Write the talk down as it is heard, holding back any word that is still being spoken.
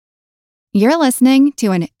You're listening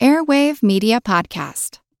to an Airwave Media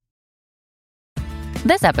Podcast.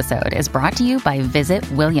 This episode is brought to you by Visit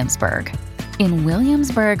Williamsburg. In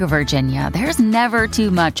Williamsburg, Virginia, there's never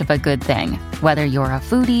too much of a good thing. Whether you're a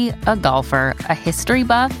foodie, a golfer, a history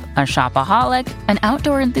buff, a shopaholic, an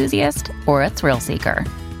outdoor enthusiast, or a thrill seeker,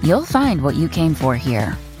 you'll find what you came for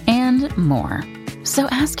here and more. So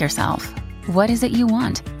ask yourself, what is it you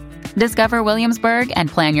want? Discover Williamsburg and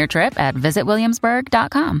plan your trip at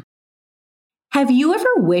visitwilliamsburg.com. Have you ever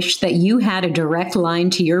wished that you had a direct line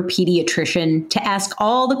to your pediatrician to ask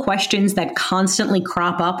all the questions that constantly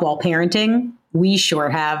crop up while parenting? We sure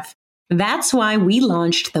have. That's why we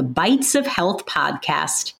launched the Bites of Health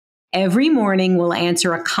podcast. Every morning, we'll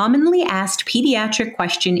answer a commonly asked pediatric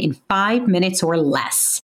question in 5 minutes or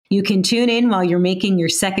less. You can tune in while you're making your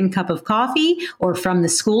second cup of coffee or from the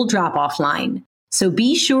school drop-off line. So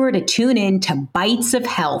be sure to tune in to Bites of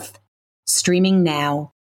Health, streaming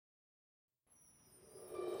now.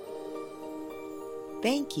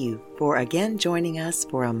 Thank you for again joining us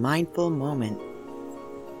for a mindful moment.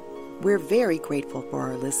 We're very grateful for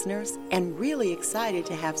our listeners and really excited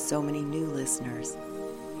to have so many new listeners.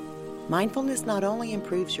 Mindfulness not only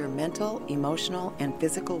improves your mental, emotional, and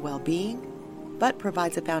physical well-being, but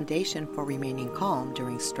provides a foundation for remaining calm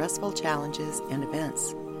during stressful challenges and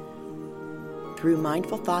events. Through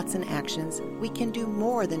mindful thoughts and actions, we can do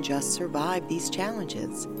more than just survive these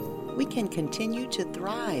challenges. We can continue to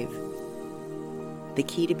thrive. The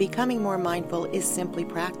key to becoming more mindful is simply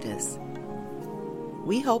practice.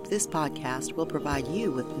 We hope this podcast will provide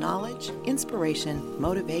you with knowledge, inspiration,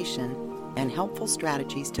 motivation, and helpful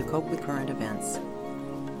strategies to cope with current events.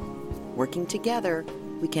 Working together,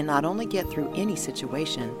 we can not only get through any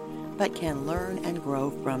situation, but can learn and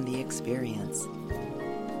grow from the experience.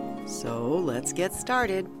 So let's get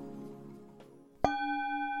started.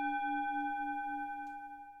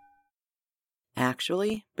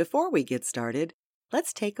 Actually, before we get started,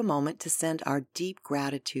 let's take a moment to send our deep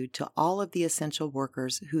gratitude to all of the essential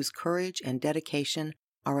workers whose courage and dedication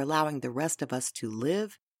are allowing the rest of us to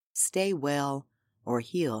live, stay well, or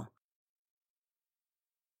heal.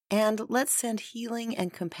 And let's send healing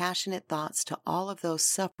and compassionate thoughts to all of those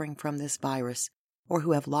suffering from this virus or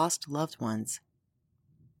who have lost loved ones.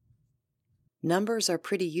 Numbers are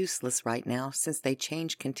pretty useless right now since they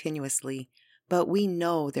change continuously, but we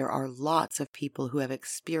know there are lots of people who have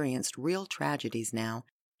experienced real tragedies now,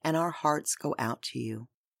 and our hearts go out to you.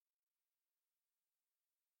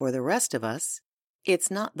 For the rest of us, it's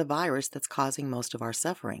not the virus that's causing most of our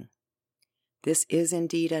suffering. This is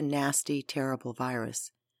indeed a nasty, terrible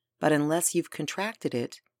virus, but unless you've contracted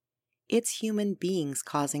it, it's human beings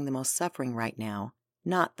causing the most suffering right now,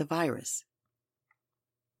 not the virus.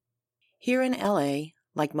 Here in LA,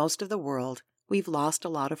 like most of the world, we've lost a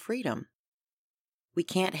lot of freedom. We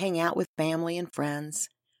can't hang out with family and friends.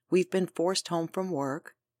 We've been forced home from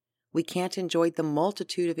work. We can't enjoy the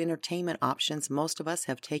multitude of entertainment options most of us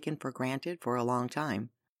have taken for granted for a long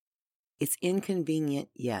time. It's inconvenient,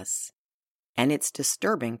 yes, and it's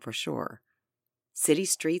disturbing for sure. City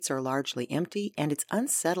streets are largely empty, and it's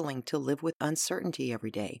unsettling to live with uncertainty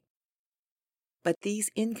every day. But these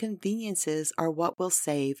inconveniences are what will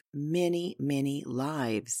save many, many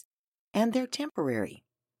lives, and they're temporary.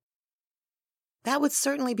 That would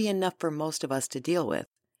certainly be enough for most of us to deal with,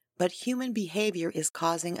 but human behavior is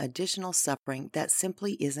causing additional suffering that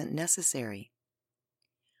simply isn't necessary.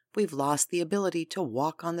 We've lost the ability to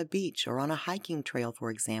walk on the beach or on a hiking trail, for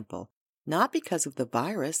example, not because of the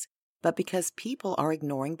virus, but because people are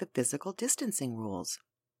ignoring the physical distancing rules.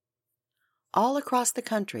 All across the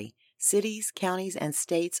country, cities, counties, and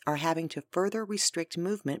states are having to further restrict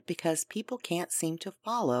movement because people can't seem to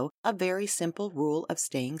follow a very simple rule of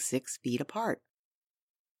staying 6 feet apart.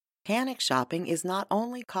 Panic shopping is not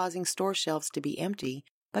only causing store shelves to be empty,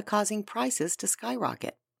 but causing prices to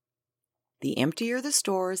skyrocket. The emptier the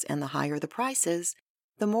stores and the higher the prices,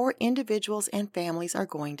 the more individuals and families are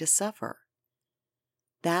going to suffer.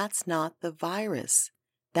 That's not the virus.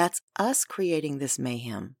 That's us creating this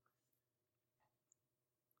mayhem.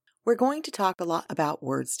 We're going to talk a lot about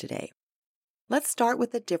words today. Let's start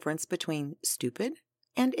with the difference between stupid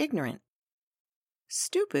and ignorant.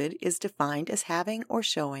 Stupid is defined as having or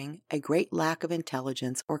showing a great lack of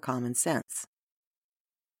intelligence or common sense.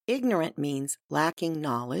 Ignorant means lacking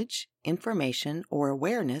knowledge, information, or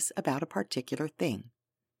awareness about a particular thing.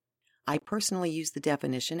 I personally use the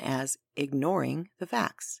definition as ignoring the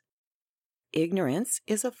facts. Ignorance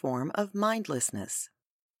is a form of mindlessness.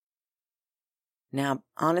 Now,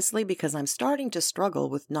 honestly, because I'm starting to struggle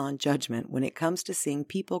with non-judgment when it comes to seeing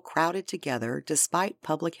people crowded together despite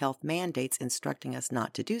public health mandates instructing us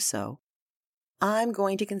not to do so, I'm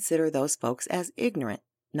going to consider those folks as ignorant,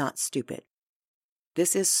 not stupid.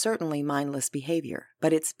 This is certainly mindless behavior,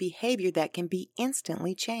 but it's behavior that can be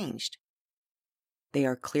instantly changed. They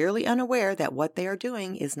are clearly unaware that what they are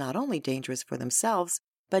doing is not only dangerous for themselves,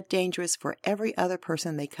 but dangerous for every other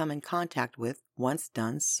person they come in contact with once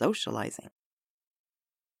done socializing.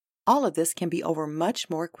 All of this can be over much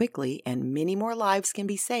more quickly, and many more lives can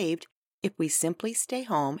be saved if we simply stay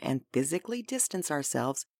home and physically distance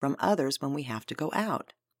ourselves from others when we have to go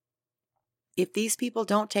out. If these people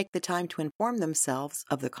don't take the time to inform themselves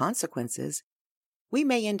of the consequences, we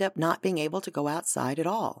may end up not being able to go outside at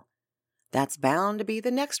all. That's bound to be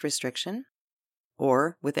the next restriction,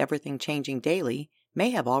 or, with everything changing daily,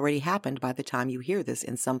 may have already happened by the time you hear this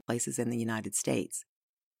in some places in the United States.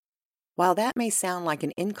 While that may sound like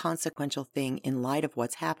an inconsequential thing in light of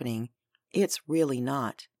what's happening, it's really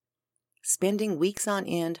not. Spending weeks on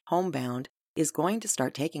end homebound is going to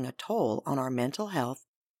start taking a toll on our mental health,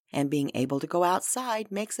 and being able to go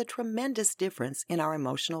outside makes a tremendous difference in our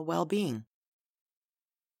emotional well-being.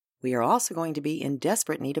 We are also going to be in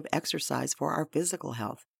desperate need of exercise for our physical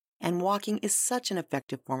health, and walking is such an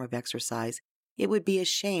effective form of exercise, it would be a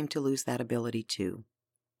shame to lose that ability too.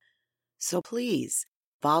 So please,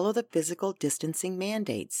 follow the physical distancing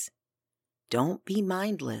mandates. Don't be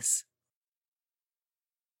mindless.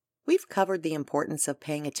 We've covered the importance of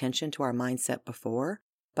paying attention to our mindset before,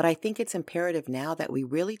 but I think it's imperative now that we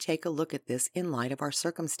really take a look at this in light of our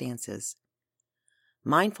circumstances.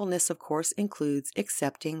 Mindfulness, of course, includes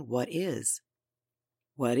accepting what is.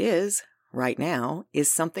 What is, right now,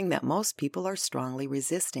 is something that most people are strongly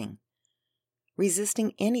resisting.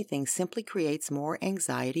 Resisting anything simply creates more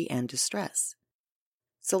anxiety and distress.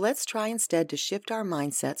 So let's try instead to shift our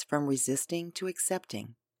mindsets from resisting to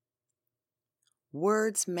accepting.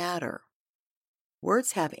 Words matter.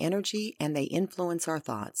 Words have energy and they influence our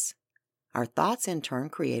thoughts. Our thoughts in turn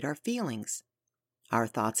create our feelings. Our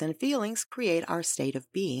thoughts and feelings create our state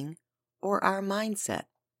of being, or our mindset.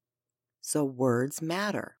 So words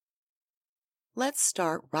matter. Let's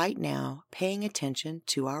start right now paying attention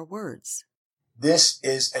to our words. This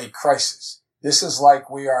is a crisis. This is like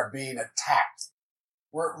we are being attacked.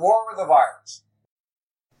 We're at war with the virus.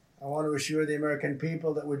 I want to assure the American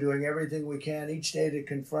people that we're doing everything we can each day to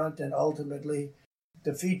confront and ultimately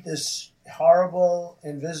defeat this horrible,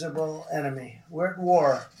 invisible enemy. We're at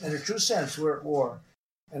war. In a true sense, we're at war.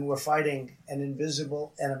 And we're fighting an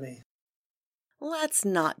invisible enemy. Let's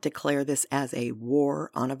not declare this as a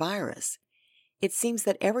war on a virus. It seems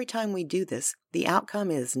that every time we do this, the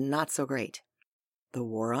outcome is not so great. The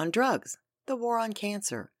war on drugs, the war on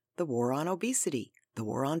cancer, the war on obesity, the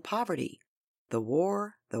war on poverty, the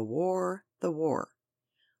war.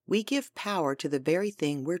 We give power to the very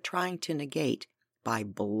thing we're trying to negate by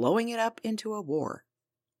blowing it up into a war.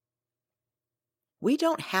 We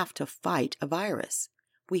don't have to fight a virus.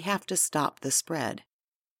 We have to stop the spread.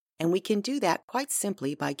 And we can do that quite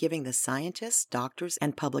simply by giving the scientists, doctors,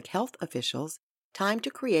 and public health officials time to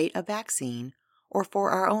create a vaccine or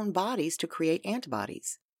for our own bodies to create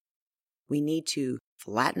antibodies. We need to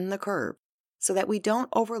flatten the curve so that we don't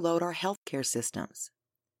overload our healthcare systems.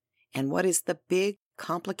 And what is the big,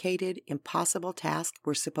 complicated, impossible task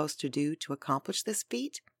we're supposed to do to accomplish this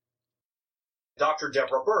feat? Dr.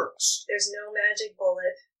 Deborah Birx. There's no magic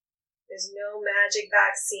bullet. There's no magic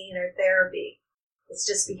vaccine or therapy. It's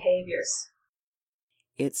just behaviors.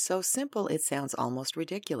 It's so simple it sounds almost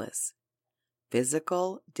ridiculous.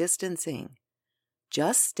 Physical distancing.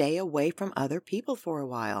 Just stay away from other people for a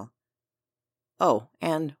while. Oh,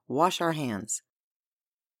 and wash our hands.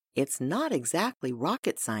 It's not exactly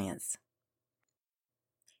rocket science.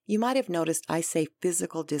 You might have noticed I say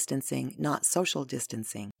physical distancing, not social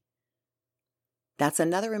distancing. That's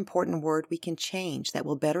another important word we can change that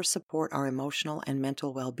will better support our emotional and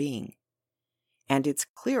mental well-being. And it's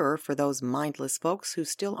clearer for those mindless folks who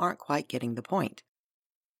still aren't quite getting the point.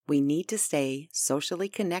 We need to stay socially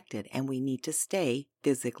connected and we need to stay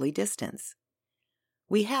physically distanced.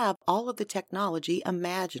 We have all of the technology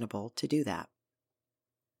imaginable to do that.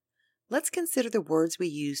 Let's consider the words we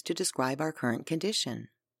use to describe our current condition.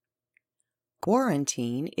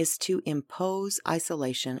 Quarantine is to impose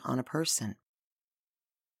isolation on a person.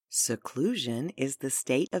 Seclusion is the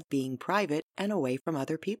state of being private and away from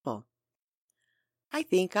other people. I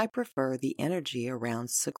think I prefer the energy around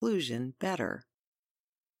seclusion better.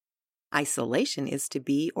 Isolation is to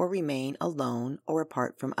be or remain alone or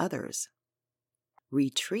apart from others.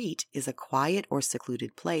 Retreat is a quiet or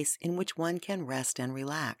secluded place in which one can rest and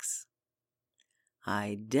relax.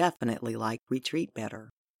 I definitely like retreat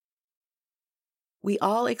better. We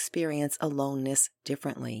all experience aloneness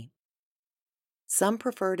differently. Some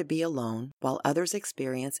prefer to be alone, while others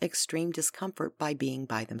experience extreme discomfort by being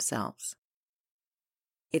by themselves.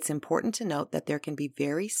 It's important to note that there can be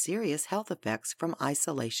very serious health effects from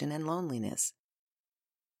isolation and loneliness.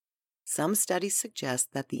 Some studies suggest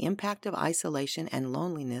that the impact of isolation and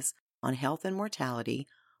loneliness on health and mortality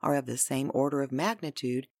are of the same order of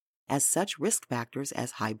magnitude as such risk factors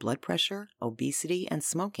as high blood pressure, obesity, and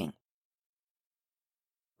smoking.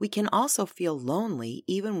 We can also feel lonely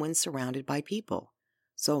even when surrounded by people,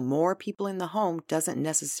 so more people in the home doesn't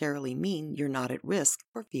necessarily mean you're not at risk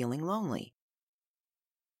for feeling lonely.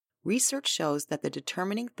 Research shows that the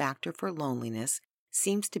determining factor for loneliness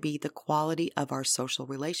seems to be the quality of our social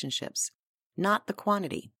relationships, not the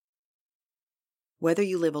quantity. Whether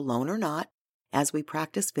you live alone or not, as we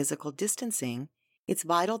practice physical distancing, it's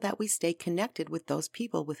vital that we stay connected with those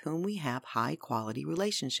people with whom we have high-quality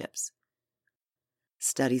relationships.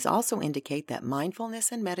 Studies also indicate that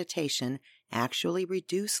mindfulness and meditation actually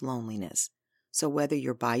reduce loneliness, so whether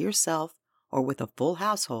you're by yourself or with a full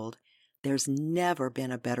household, there's never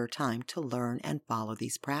been a better time to learn and follow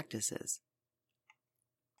these practices.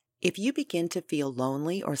 If you begin to feel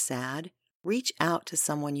lonely or sad, reach out to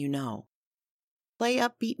someone you know. Play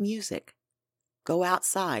upbeat music. Go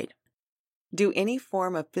outside. Do any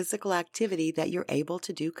form of physical activity that you're able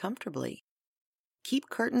to do comfortably.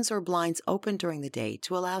 Keep curtains or blinds open during the day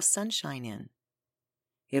to allow sunshine in.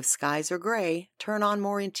 If skies are gray, turn on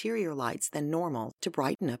more interior lights than normal to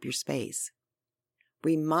brighten up your space.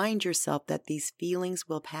 Remind yourself that these feelings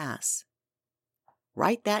will pass.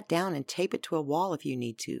 Write that down and tape it to a wall if you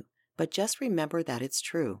need to, but just remember that it's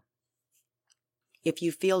true. If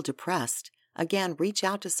you feel depressed, again, reach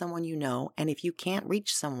out to someone you know, and if you can't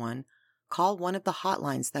reach someone, call one of the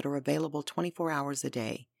hotlines that are available 24 hours a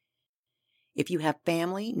day. If you have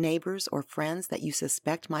family, neighbors, or friends that you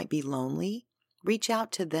suspect might be lonely, reach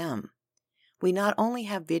out to them. We not only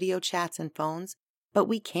have video chats and phones, but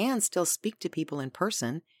we can still speak to people in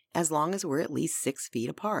person as long as we're at least 6 feet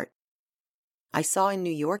apart. I saw in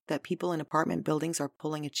New York that people in apartment buildings are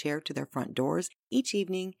pulling a chair to their front doors each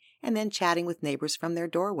evening and then chatting with neighbors from their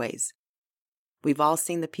doorways. We've all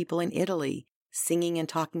seen the people in Italy singing and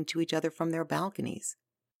talking to each other from their balconies.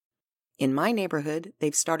 In my neighborhood,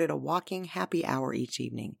 they've started a walking happy hour each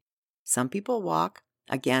evening. Some people walk,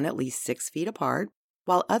 again at least 6 feet apart,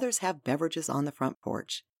 while others have beverages on the front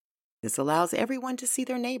porch. This allows everyone to see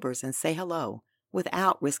their neighbors and say hello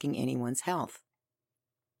without risking anyone's health.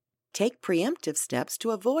 Take preemptive steps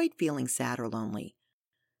to avoid feeling sad or lonely.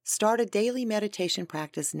 Start a daily meditation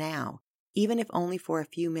practice now, even if only for a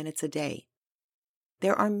few minutes a day.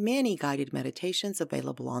 There are many guided meditations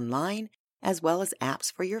available online, as well as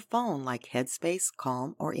apps for your phone like Headspace,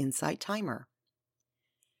 Calm, or Insight Timer.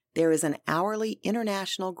 There is an hourly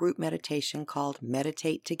international group meditation called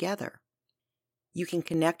Meditate Together. You can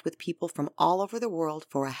connect with people from all over the world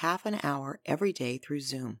for a half an hour every day through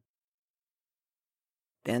Zoom.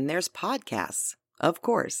 Then there's podcasts, of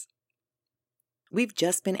course. We've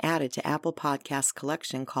just been added to Apple Podcasts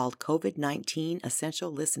collection called COVID-19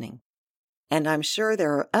 Essential Listening. And I'm sure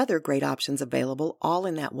there are other great options available all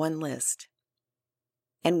in that one list.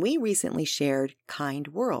 And we recently shared Kind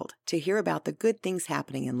World to hear about the good things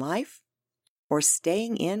happening in life, or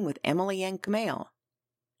Staying In with Emily and Kamel,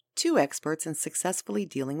 2 experts in successfully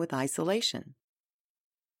dealing with isolation.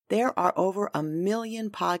 There are over 1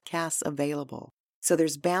 million podcasts available, so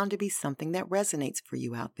there's bound to be something that resonates for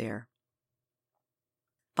you out there.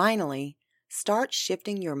 Finally, start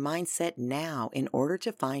shifting your mindset now in order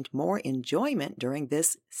to find more enjoyment during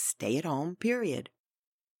this stay-at-home period.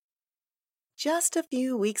 Just a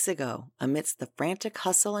few weeks ago, amidst the frantic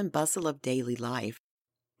hustle and bustle of daily life,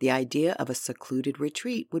 the idea of a secluded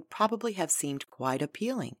retreat would probably have seemed quite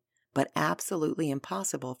appealing, but absolutely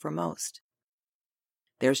impossible for most.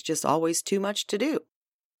 There's just always too much to do.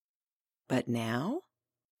 But now?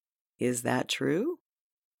 Is that true?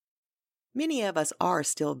 Many of us are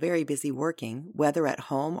still very busy working, whether at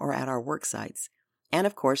home or at our work sites. And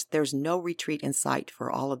of course, there's no retreat in sight for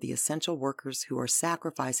all of the essential workers who are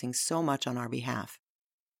sacrificing so much on our behalf.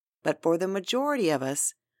 But for the majority of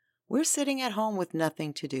us, we're sitting at home with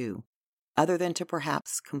nothing to do, other than to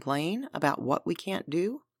perhaps complain about what we can't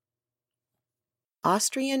do.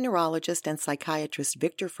 Austrian neurologist and psychiatrist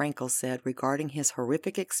Viktor Frankl said regarding his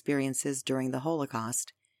horrific experiences during the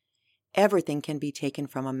Holocaust, "Everything can be taken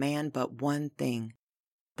from a man but one thing,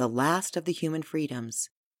 the last of the human freedoms,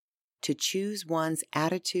 to choose one's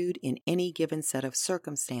attitude in any given set of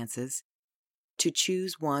circumstances, to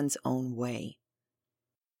choose one's own way."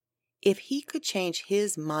 If he could change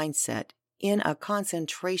his mindset in a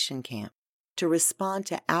concentration camp to respond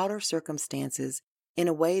to outer circumstances in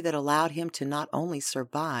a way that allowed him to not only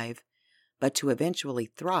survive, but to eventually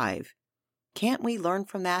thrive, can't we learn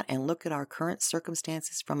from that and look at our current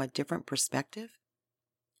circumstances from a different perspective?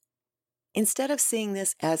 Instead of seeing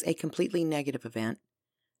this as a completely negative event,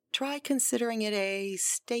 try considering it a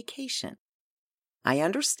staycation. I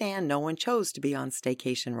understand no one chose to be on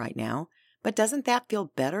staycation right now, but doesn't that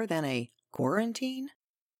feel better than a quarantine?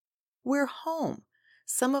 We're home.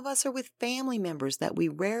 Some of us are with family members that we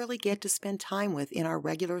rarely get to spend time with in our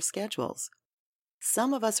regular schedules.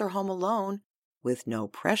 Some of us are home alone with no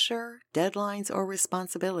pressure, deadlines, or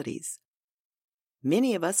responsibilities.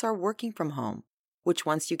 Many of us are working from home, which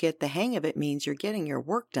once you get the hang of it means you're getting your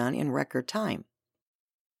work done in record time.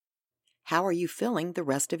 How are you filling the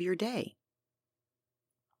rest of your day?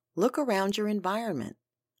 Look around your environment.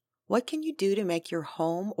 What can you do to make your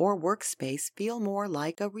home or workspace feel more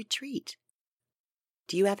like a retreat?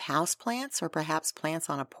 Do you have houseplants or perhaps plants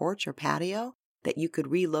on a porch or patio that you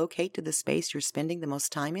could relocate to the space you're spending the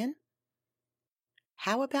most time in?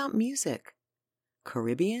 How about music?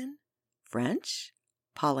 Caribbean, French,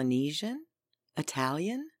 Polynesian,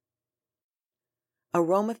 Italian?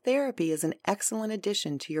 Aromatherapy is an excellent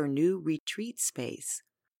addition to your new retreat space.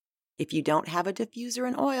 If you don't have a diffuser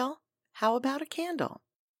and oil, how about a candle?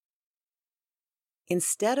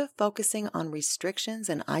 Instead of focusing on restrictions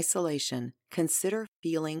and isolation, consider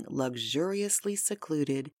feeling luxuriously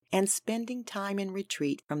secluded and spending time in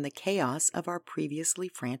retreat from the chaos of our previously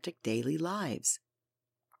frantic daily lives.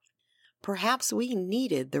 Perhaps we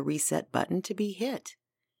needed the reset button to be hit.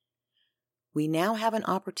 We now have an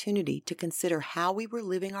opportunity to consider how we were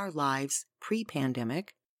living our lives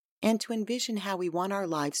pre-pandemic and to envision how we want our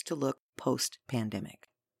lives to look post-pandemic.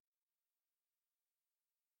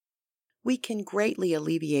 We can greatly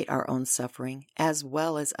alleviate our own suffering as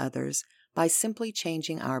well as others by simply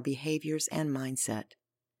changing our behaviors and mindset.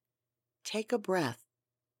 Take a breath.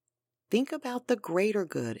 Think about the greater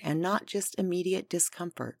good and not just immediate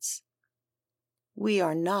discomforts. We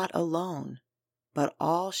are not alone, but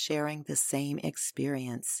all sharing the same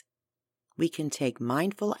experience. We can take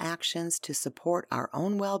mindful actions to support our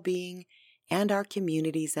own well-being and our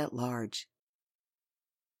communities at large.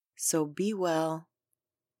 So be well,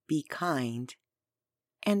 be kind,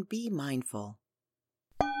 and be mindful.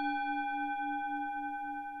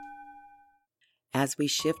 As we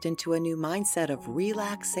shift into a new mindset of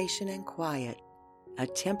relaxation and quiet, a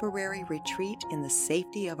temporary retreat in the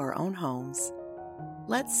safety of our own homes,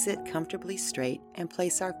 let's sit comfortably straight and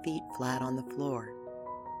place our feet flat on the floor.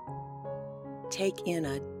 Take in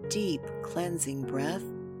a deep cleansing breath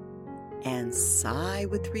and sigh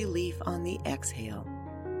with relief on the exhale.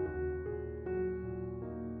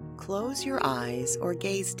 Close your eyes or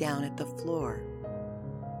gaze down at the floor.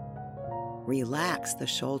 Relax the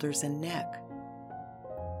shoulders and neck.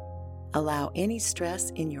 Allow any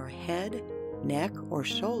stress in your head, neck, or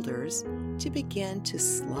shoulders to begin to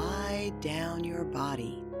slide down your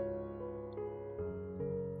body.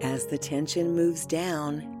 As the tension moves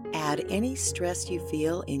down, add any stress you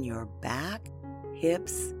feel in your back,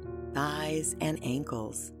 hips, thighs, and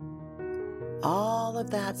ankles. All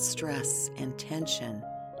of that stress and tension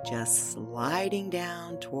just sliding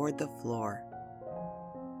down toward the floor.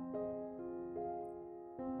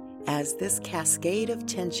 As this cascade of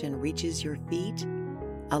tension reaches your feet,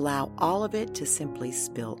 allow all of it to simply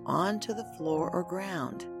spill onto the floor or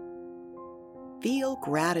ground. Feel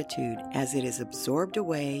gratitude as it is absorbed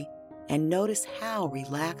away and notice how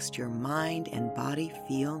relaxed your mind and body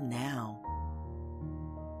feel now.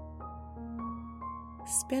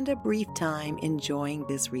 Spend a brief time enjoying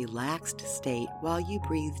this relaxed state while you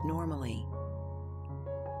breathe normally.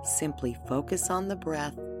 Simply focus on the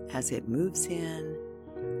breath as it moves in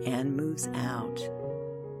and moves out.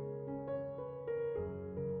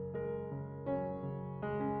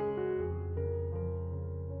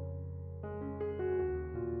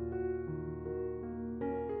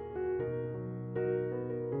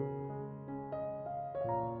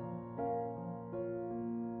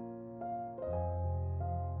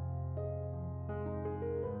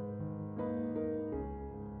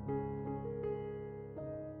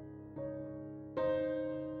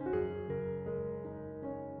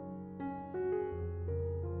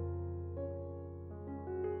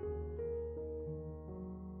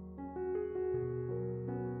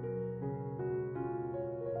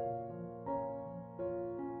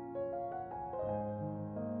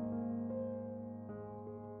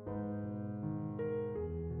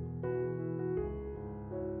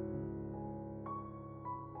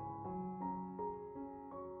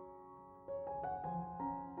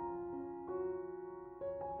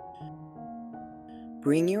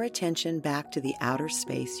 Bring your attention back to the outer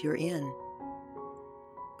space you're in.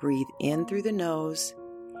 Breathe in through the nose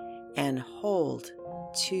and hold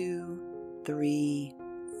 2, 3,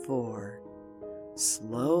 4.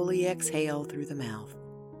 Slowly exhale through the mouth.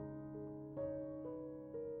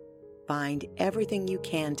 Find everything you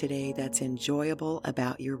can today that's enjoyable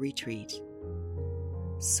about your retreat.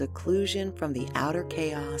 Seclusion from the outer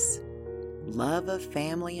chaos, love of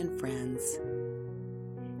family and friends,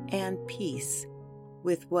 and peace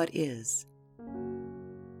with what is.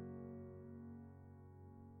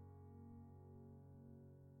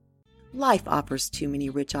 Life offers too many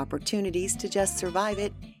rich opportunities to just survive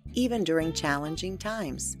it, even during challenging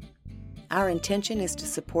times. Our intention is to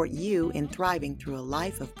support you in thriving through a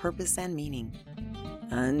life of purpose and meaning.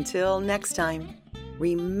 Until next time,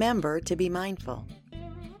 remember to be mindful.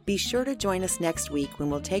 Be sure to join us next week when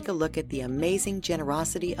we'll take a look at the amazing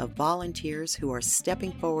generosity of volunteers who are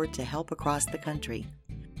stepping forward to help across the country.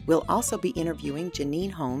 We'll also be interviewing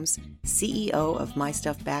Janine Holmes, CEO of My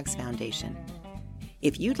Stuffed Bags Foundation.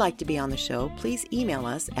 If you'd like to be on the show, please email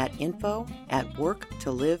us at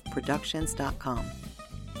info@worktoliveproductions.com.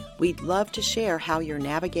 We'd love to share how you're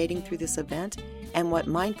navigating through this event and what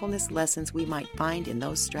mindfulness lessons we might find in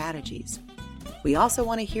those strategies. We also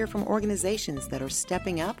want to hear from organizations that are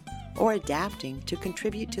stepping up or adapting to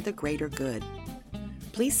contribute to the greater good.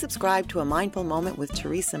 Please subscribe to A Mindful Moment with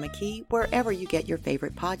Teresa McKee wherever you get your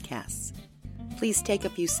favorite podcasts. Please take a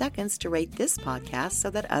few seconds to rate this podcast so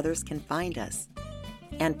that others can find us.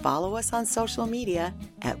 And follow us on social media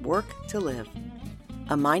at Work to Live.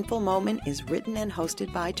 A Mindful Moment is written and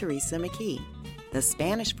hosted by Teresa McKee. The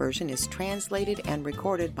Spanish version is translated and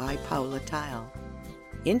recorded by Paula Tile.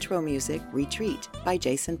 Intro music, Retreat, by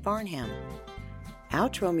Jason Farnham.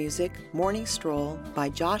 Outro music, Morning Stroll, by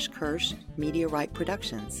Josh Kirsch, Media Right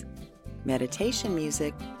Productions. Meditation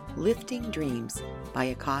music, Lifting Dreams,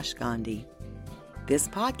 by Akash Gandhi. This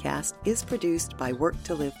podcast is produced by Work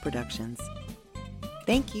to Live Productions.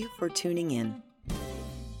 Thank you for tuning in.